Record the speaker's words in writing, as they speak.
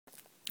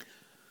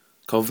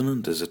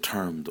Covenant is a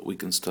term that we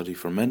can study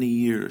for many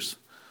years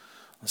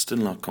and still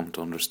not come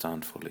to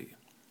understand fully.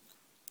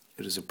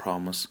 It is a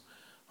promise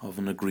of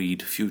an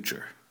agreed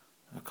future,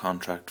 a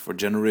contract for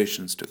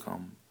generations to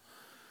come.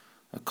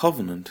 A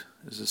covenant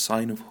is a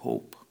sign of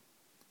hope.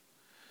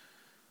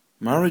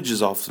 Marriage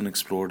is often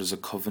explored as a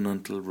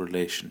covenantal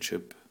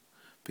relationship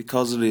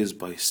because it is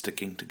by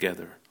sticking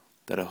together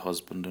that a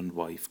husband and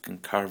wife can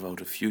carve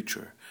out a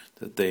future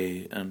that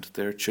they and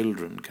their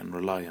children can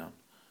rely on.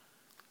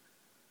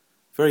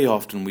 Very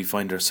often we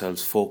find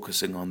ourselves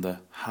focusing on the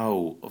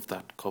how of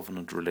that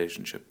covenant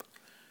relationship,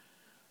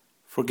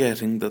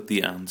 forgetting that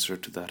the answer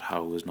to that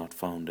how is not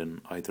found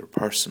in either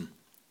person,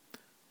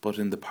 but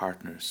in the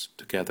partners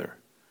together,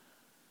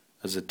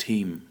 as a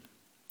team,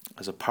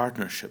 as a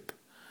partnership,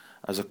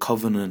 as a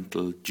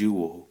covenantal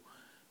duo.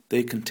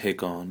 They can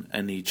take on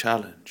any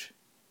challenge.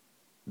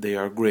 They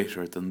are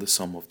greater than the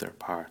sum of their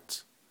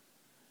parts.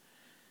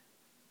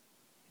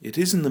 It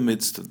is in the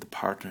midst of the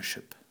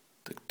partnership,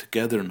 the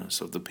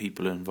togetherness of the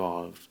people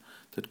involved,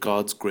 that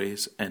God's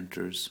grace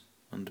enters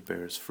and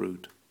bears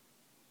fruit.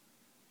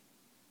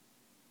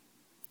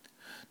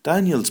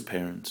 Daniel's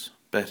parents,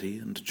 Betty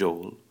and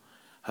Joel,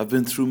 have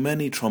been through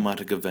many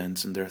traumatic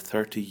events in their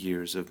 30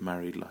 years of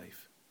married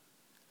life.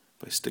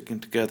 By sticking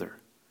together,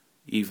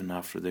 even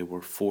after they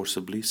were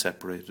forcibly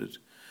separated,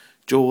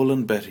 Joel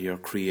and Betty are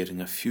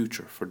creating a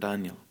future for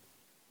Daniel.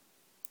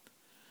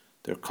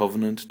 Their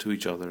covenant to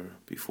each other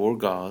before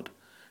God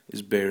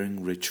is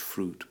bearing rich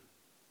fruit.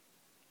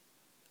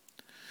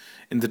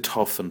 In the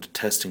tough and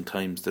testing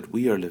times that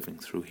we are living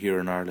through here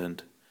in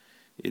Ireland,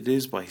 it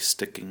is by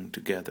sticking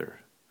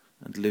together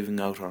and living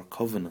out our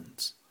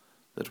covenants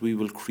that we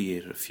will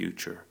create a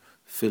future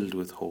filled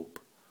with hope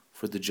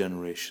for the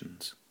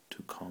generations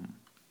to come.